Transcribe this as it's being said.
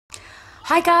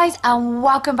Hi guys, and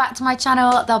welcome back to my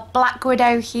channel, The Black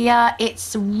Widow here.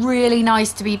 It's really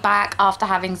nice to be back after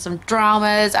having some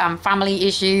dramas and family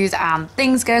issues and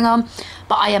things going on,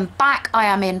 but I am back. I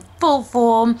am in full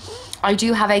form. I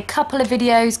do have a couple of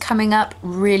videos coming up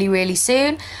really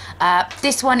soon.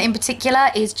 This one in particular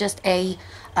is just a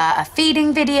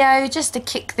feeding video just to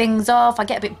kick things off. I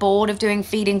get a bit bored of doing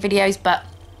feeding videos, but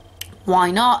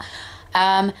why not?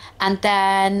 And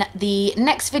then the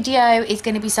next video is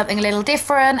going to be something a little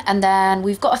different, and then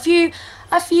we've got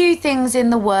a few things in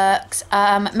the works.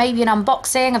 Maybe an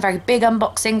unboxing, a very big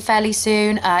unboxing fairly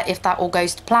soon, if that all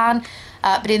goes to plan.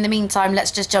 But in the meantime,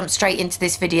 let's just jump straight into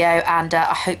this video, and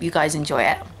I hope you guys enjoy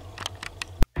it.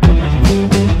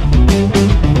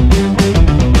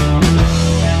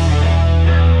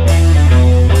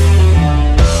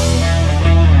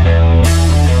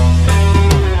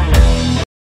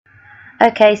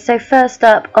 Okay, so first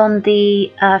up on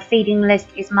the feeding list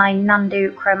is my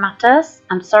Nandu Chromatus.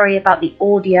 I'm sorry about the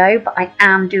audio, but I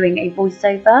am doing a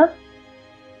voiceover.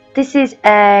 This is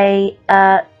a,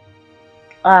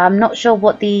 I'm not sure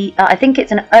what the, I think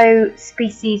it's an O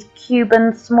species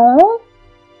Cuban small.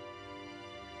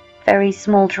 Very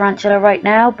small tarantula right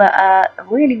now, but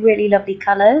really lovely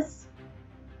colours.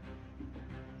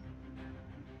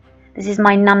 This is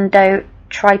my Nando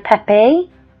Tripepe.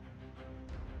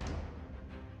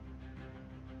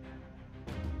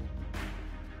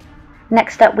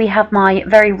 Next up we have my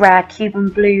very rare Cuban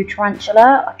blue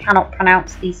tarantula. I cannot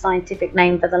pronounce the scientific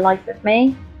name for the life of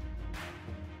me.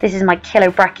 This is my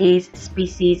Chilobrachys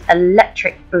species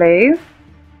electric blue.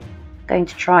 Going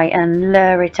to try and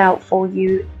lure it out for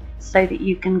you so that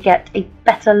you can get a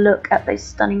better look at those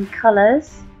stunning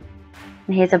colours.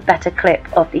 And here's a better clip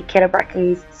of the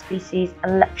Chilobrachys species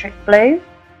electric blue.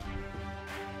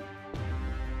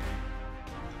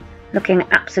 Looking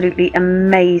absolutely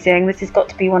amazing. This has got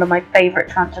to be one of my favourite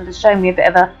tarantulas. Showing me a bit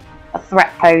of a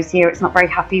threat pose here. It's not very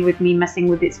happy with me messing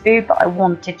with its food, but I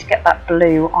wanted to get that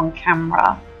blue on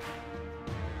camera.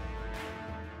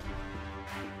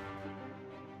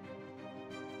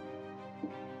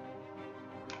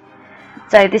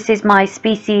 So this is my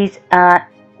species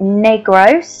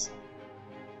Negros.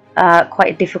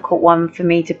 Quite a difficult one for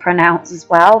me to pronounce as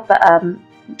well, but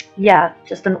yeah,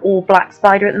 just an all black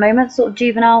spider at the moment, sort of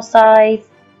juvenile size.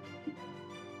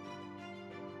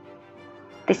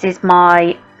 This is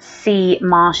my C.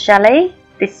 Marshalli.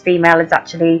 This female has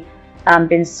actually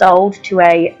been sold to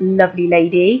a lovely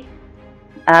lady,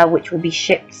 which will be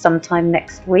shipped sometime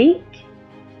next week.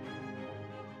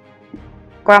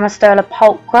 Grammostola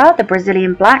pulchra, the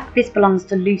Brazilian black. This belongs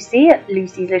to Lucy at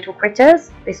Lucy's Little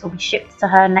Critters. This will be shipped to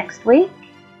her next week.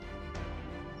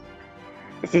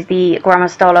 This is the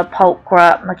Grammostola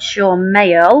pulchra mature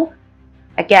male.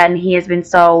 Again, he has been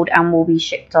sold and will be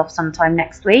shipped off sometime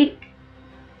next week.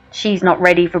 She's not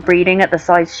ready for breeding at the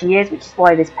size she is, which is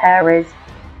why this pair is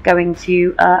going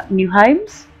to new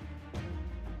homes.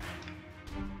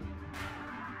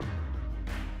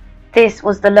 This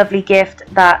was the lovely gift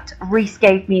that Reese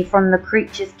gave me from the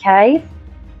Creatures Cave.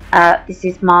 This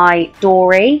is my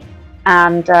Dory,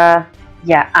 and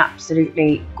yeah,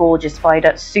 absolutely gorgeous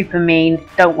spider, super mean.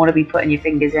 Don't want to be putting your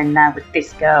fingers in there with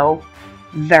this girl.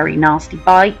 Very nasty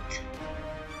bite.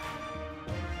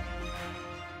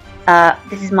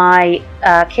 This is my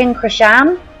King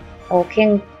Krishan, or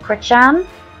King Krishan.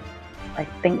 I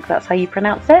think that's how you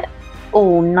pronounce it.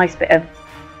 Oh, nice bit of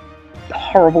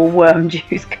horrible worm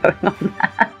juice going on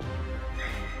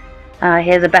there.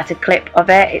 Here's a better clip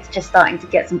of it. It's just starting to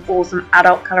get some awesome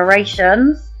adult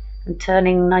colorations and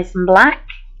turning nice and black.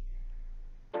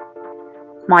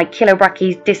 My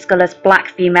Chilobrachys discolus black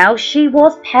female. She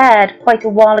was paired quite a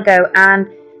while ago and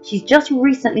she's just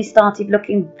recently started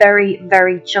looking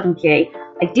very chunky.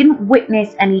 I didn't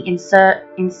witness any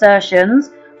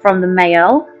insertions from the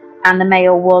male, and the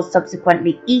male was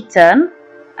subsequently eaten.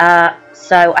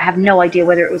 So I have no idea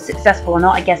whether it was successful or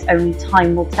not. I guess only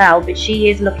time will tell, but she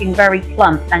is looking very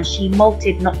plump, and she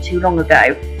molted not too long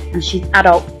ago. And she's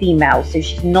adult female, so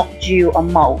she's not due a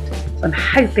molt. So I'm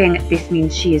hoping this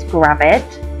means she is gravid.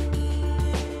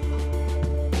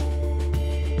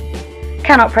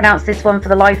 Cannot pronounce this one for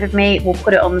the life of me. We'll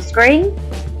put it on the screen.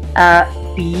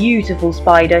 Beautiful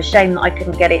spider. Shame that I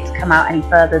couldn't get it to come out any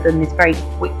further than this very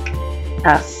quick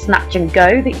snatch and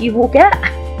go that you will get.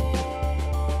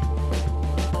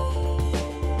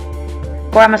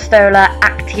 Grammostola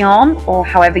action, or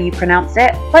however you pronounce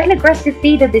it. Quite an aggressive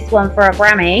feeder, this one, for a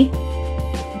Grammy.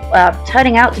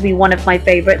 Turning out to be one of my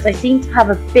favourites. I seem to have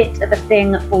a bit of a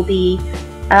thing for the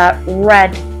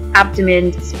red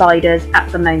abdomen spiders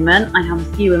at the moment. I have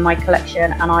a few in my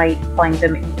collection and I find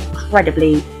them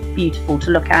incredibly beautiful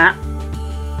to look at.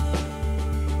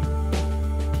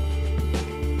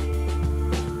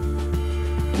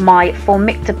 my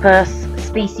Formictopus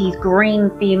species green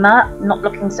femur. Not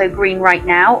looking so green right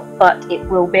now, but it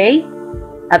will be.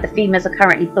 The femurs are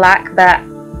currently black, but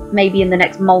maybe in the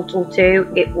next molt or two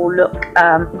it will look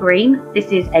green.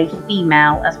 This is a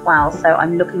female as well, so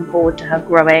I'm looking forward to her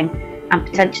growing and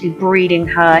potentially breeding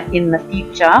her in the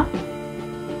future.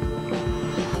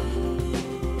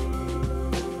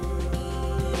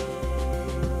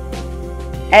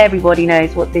 Everybody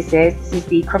knows what this is. This is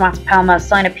the Chromatopalma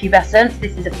cynopubescens.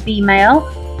 This is a female.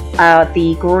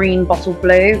 The green bottle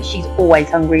blue. She's always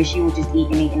hungry. She will just eat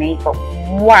and eat and eat. But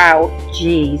wow,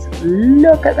 geez,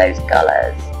 look at those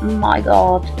colours. My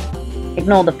God.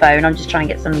 Ignore the phone. I'm just trying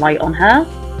to get some light on her.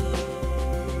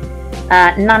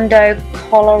 Nando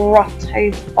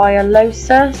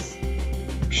coloratoviolosus.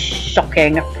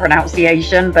 Shocking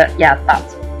pronunciation, but yeah,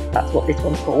 that's what this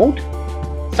one's called.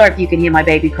 Sorry if you can hear my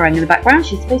baby crying in the background.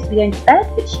 She's supposed to be going to bed,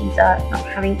 but she's not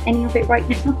having any of it right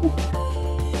now.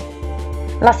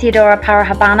 Lasiodora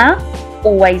parahabana,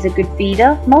 always a good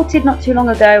feeder. Molted not too long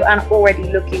ago and already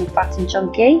looking fat and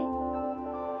chunky.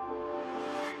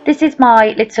 This is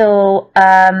my little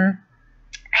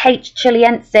H.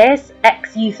 chiliensis,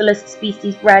 ex-Euthalus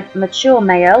species red mature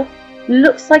male.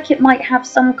 Looks like it might have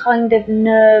some kind of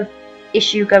nerve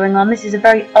issue going on. This is a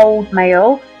very old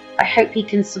male. I hope he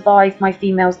can survive my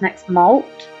female's next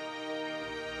molt.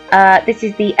 This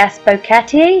is the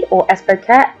Espoquetti or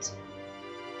Espoquette.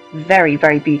 Very,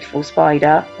 very beautiful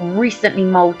spider. Recently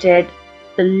molted.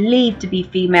 Believed to be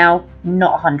female.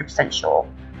 Not 100% sure.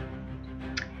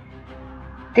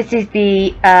 This is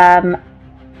the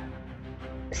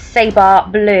Sabar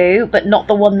Blue, but not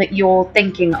the one that you're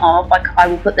thinking of. I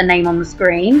will put the name on the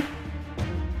screen.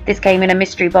 This came in a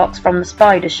mystery box from the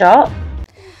spider shop.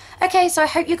 Okay, so I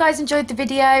hope you guys enjoyed the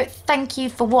video. Thank you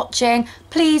for watching.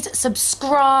 Please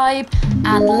subscribe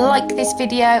and like this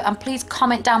video, and please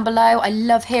comment down below. I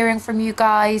love hearing from you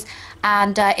guys,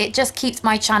 and it just keeps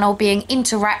my channel being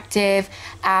interactive,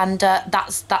 and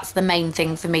that's the main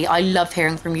thing for me. I love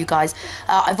hearing from you guys.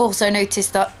 I've also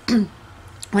noticed that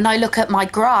when I look at my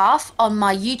graph on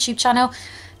my YouTube channel,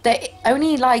 that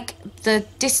only like the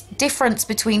difference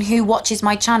between who watches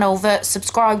my channel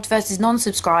subscribed versus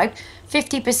non-subscribed,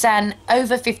 50%,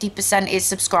 over 50% is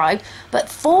subscribed, but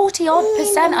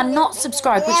 40% are not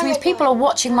subscribed, which means people are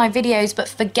watching my videos but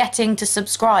forgetting to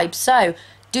subscribe. So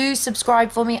do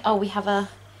subscribe for me. Oh, we have a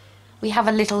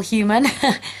little human.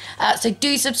 So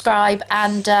do subscribe,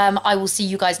 and I will see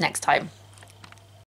you guys next time.